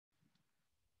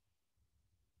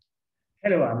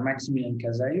Hello, I'm Maximilian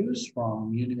Casayus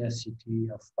from University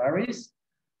of Paris,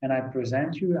 and I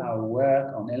present you our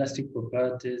work on elastic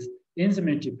properties in the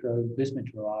multiferroic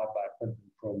bismuth-fluoride by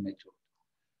probe method.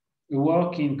 We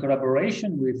work in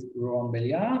collaboration with Laurent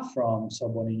Belliard from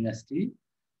Sorbonne University,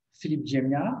 Philippe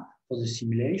Gemia for the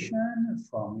simulation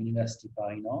from University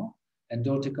Paris Nord, and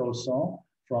Dorothée Colson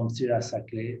from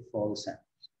Saclay for the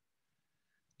samples.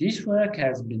 This work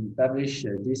has been published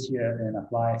this year in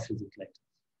Applied Physics Letters.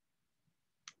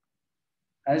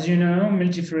 As you know,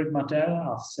 multiferroic materials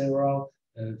have several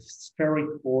spheric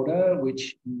order,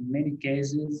 which in many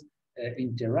cases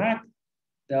interact.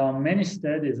 There are many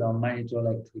studies on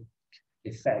magnetoelectric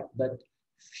effect, but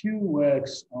few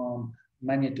works on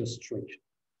magnetostriction.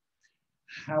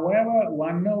 However,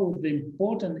 one knows the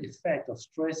important effect of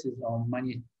stresses on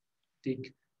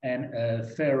magnetic and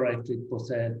ferroelectric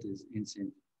processes in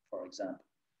synthesis, for example.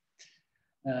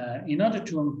 In order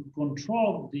to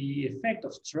control the effect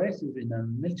of stresses in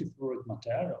multiferroic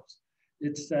materials,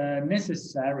 it's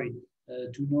necessary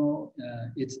to know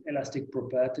its elastic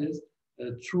properties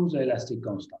through the elastic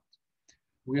constant.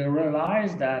 We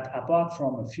realized that apart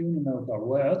from a few numerical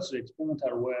words, the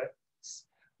experimental words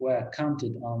were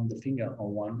counted on the finger of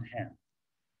one hand.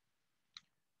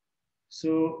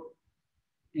 So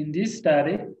in this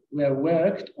study, we have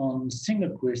worked on single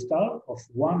crystal of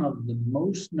one of the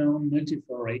most known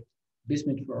multiferroic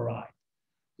bismuth fluoride.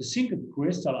 The single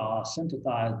crystals are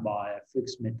synthesized by a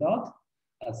Fuchs method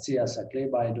at Saclay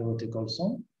by Dorothée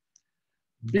Colson.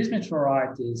 Bismuth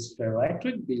fluoride is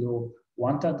ferroelectric below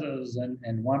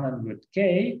 1100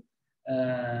 K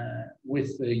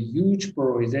with a huge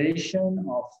polarization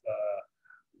of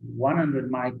 100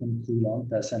 micron coulomb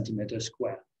per centimeter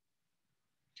square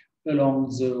along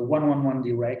the 111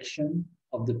 direction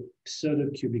of the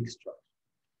pseudo-cubic structure.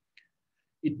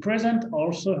 It presents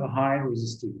also a high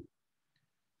resistivity.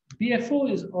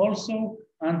 BiFeO is also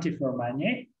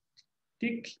antiferromagnetic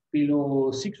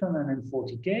below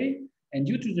 640 K, and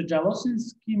due to the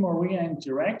Jalovsky-Moria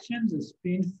interaction, the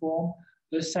spin forms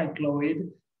a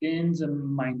cycloid in the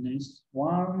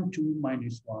 -1 to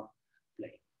 -1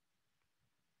 plane.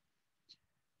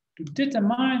 To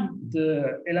determine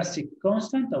the elastic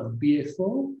constant of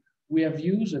BiFeO, we have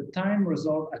used a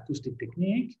time-resolved acoustic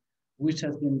technique, which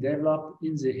has been developed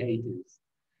in the 80s.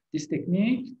 This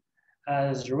technique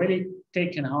has really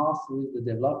taken off with the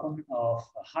development of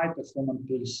high-performance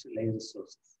pulse laser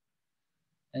sources.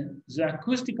 And the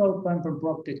acoustical pump and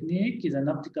probe technique is an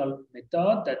optical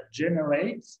method that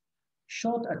generates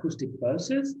short acoustic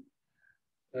pulses,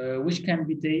 which can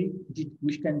be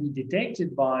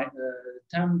detected by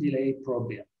time delay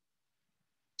probing.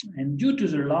 And due to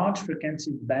the large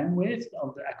frequency bandwidth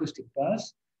of the acoustic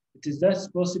pulse, it is thus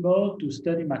possible to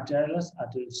study materials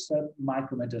at a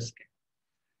sub-micrometer scale.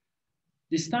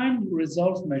 This time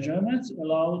resolved measurements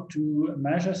allow to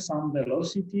measure sound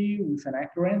velocity with an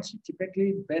accuracy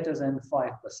typically better than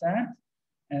 5%,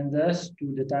 and thus to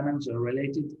determine the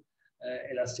related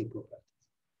elastic properties.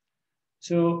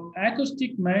 So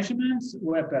acoustic measurements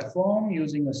were performed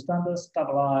using a standard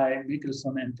stabilized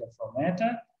Michelson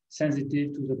interferometer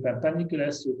sensitive to the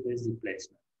perpendicular surface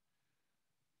displacement.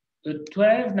 A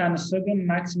 12 nanosecond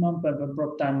maximum pump and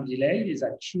probe time delay is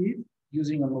achieved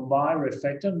using a mobile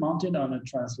reflector mounted on a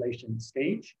translation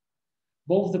stage.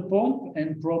 Both the pump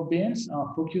and probe beams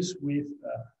are focused with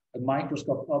a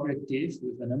microscope objective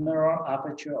with a numeral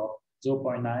aperture of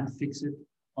 0.9 fixed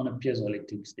on a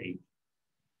piezoelectric stage.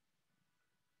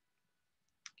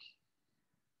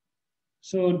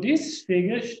 So this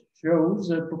figure shows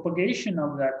the propagation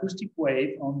of the acoustic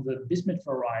wave on the bismuth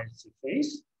fluoride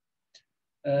surface.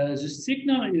 The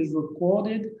signal is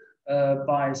recorded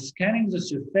by scanning the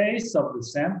surface of the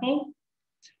sample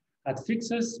at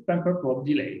fixed pump and probe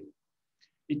delay.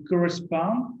 It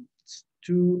corresponds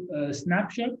to a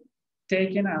snapshot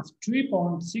taken at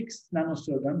 3.6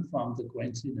 nanoseconds from the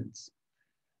coincidence.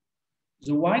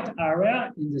 The white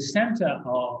area in the center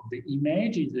of the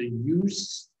image is a huge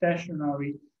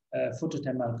stationary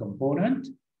photothermal component,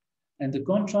 and the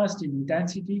contrast in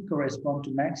intensity correspond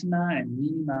to maxima and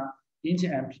minima in the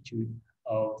amplitude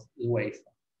of the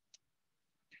waveform.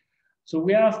 So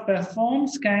we have performed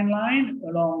scanline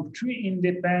along 3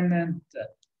 independent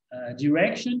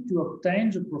directions to obtain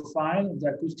the profile of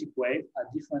the acoustic wave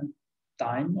at different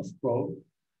time of probe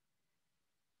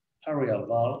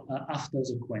arrival after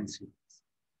the coincidence.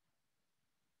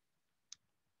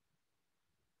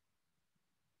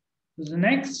 The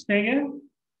next figure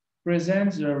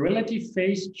presents the relative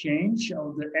phase change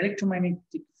of the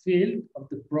electromagnetic field of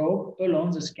the probe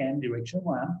along the scan direction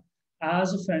 1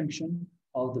 as a function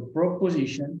of the probe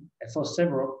position for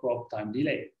several probe time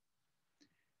delay.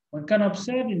 One can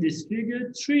observe in this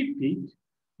figure 3 peaks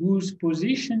whose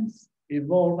positions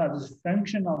evolve as a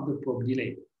function of the probe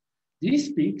delay.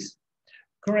 These peaks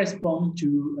correspond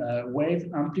to wave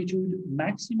amplitude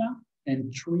maxima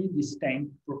and 3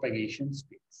 distinct propagation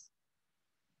speeds.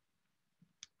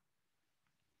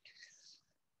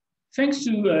 Thanks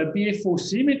to BiFeO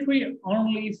symmetry,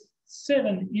 only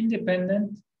 7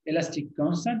 independent elastic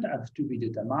constants have to be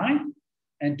determined.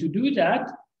 And to do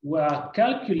that, we are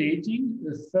calculating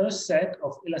the first set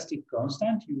of elastic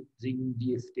constants using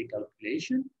BiFeT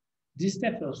calculation. This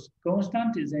first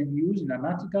constant is then used in an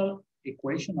analytical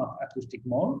equation of acoustic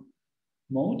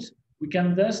modes. We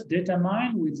can thus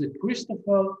determine with the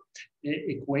Christoffel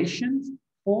equations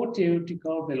 4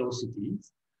 theoretical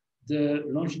velocities: the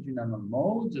longitudinal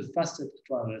mode, the fastest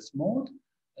transverse mode,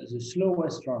 the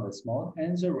slowest transverse mode,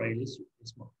 and the Rayleigh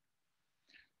surface mode.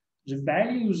 The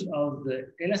values of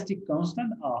the elastic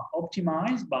constant are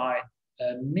optimized by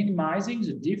minimizing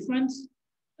the difference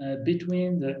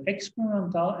between the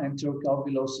experimental and theoretical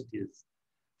velocities.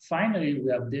 Finally,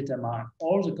 we have determined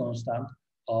all the constants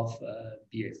of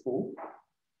BiFeO.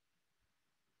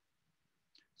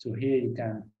 So here you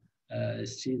can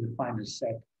see the final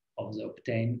set of the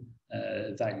obtained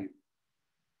value.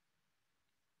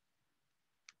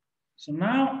 So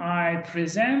now I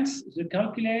present the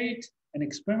calculate an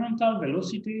experimental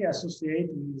velocity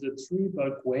associated with the 3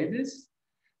 bulk waves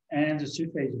and the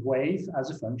surface wave as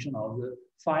a function of the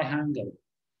phi angle.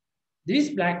 This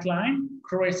black line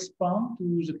corresponds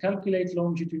to the calculated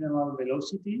longitudinal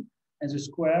velocity, and the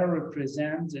square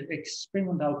represents the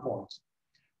experimental points.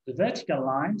 The vertical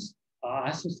lines are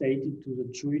associated to the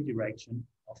 3 directions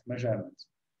of measurements.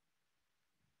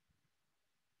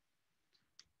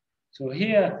 So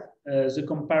here, the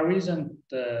comparison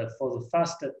for the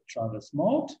fastest transverse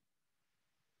mode.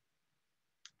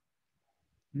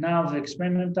 Now the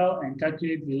experimental and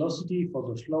calculated velocity for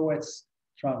the slowest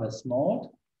transverse mode.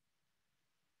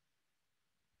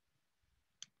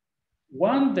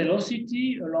 One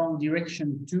velocity along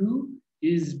direction 2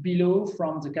 is below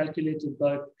from the calculated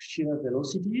bulk shear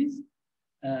velocities.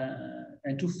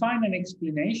 And to find an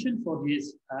explanation for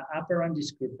this apparent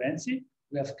discrepancy,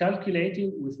 we have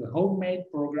calculated with a homemade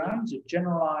program the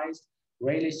generalized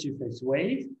Rayleigh surface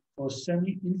wave for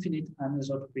semi-infinite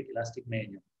anisotropic elastic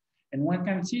medium. And one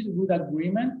can see the good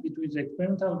agreement between the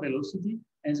experimental velocity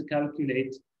and the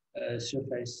calculated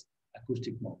surface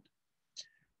acoustic mode,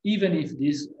 even if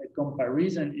this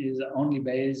comparison is only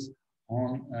based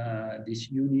on this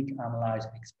unique analyzed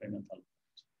experimental mode.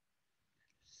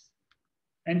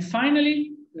 And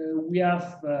finally, we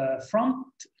have front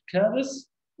curves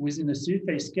within the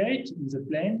surface gate in the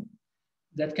plane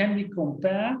that can be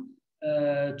compared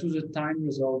to the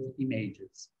time-resolved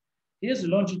images. Here's the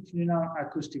longitudinal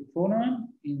acoustic phenomenon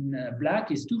in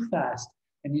black is too fast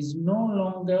and is no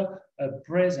longer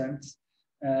present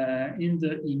in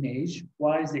the image,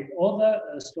 while the other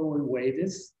slower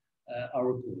waves are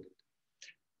recorded.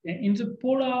 In the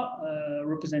polar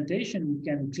representation, we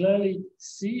can clearly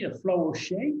see a flower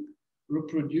shape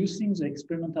reproducing the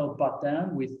experimental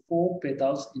pattern with 4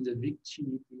 petals in the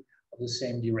vicinity of the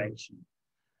same direction.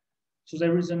 So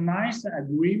there is a nice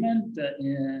agreement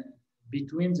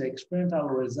between the experimental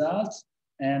results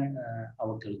and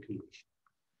our calculation.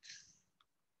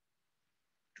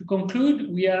 To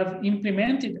conclude, we have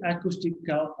implemented acoustic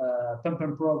pump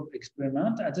and probe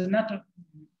experiment at the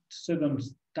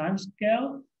nanosecond time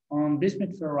scale on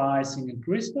bismuth ferrite single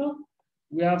crystal.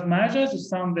 We have measured the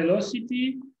sound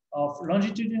velocity of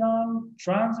longitudinal,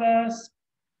 transverse,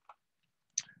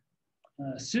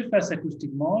 surface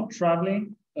acoustic mode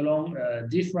traveling along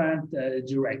different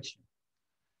directions.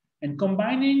 And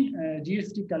combining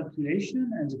DFT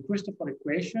calculation and the Christoffel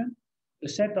equation, a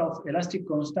set of elastic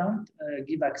constants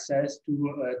give access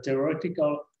to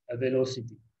theoretical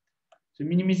velocity. The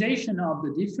minimization of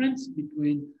the difference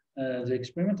between the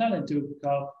experimental and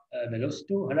theoretical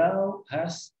velocity allow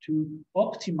us to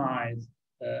optimize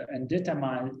and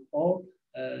determine all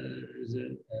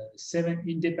the 7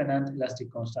 independent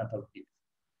elastic constants of BiFeO.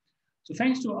 So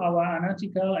thanks to our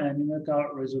analytical and numerical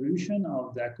resolution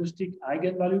of the acoustic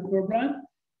eigenvalue problem,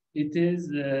 it is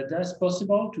thus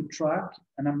possible to track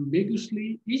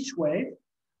unambiguously each wave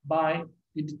by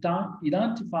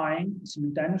identifying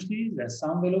simultaneously the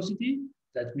sound velocity,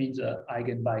 that means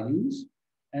eigenvalues,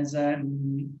 and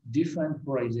then different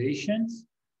polarizations,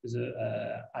 the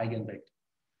eigenvector.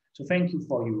 So thank you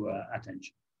for your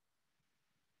attention.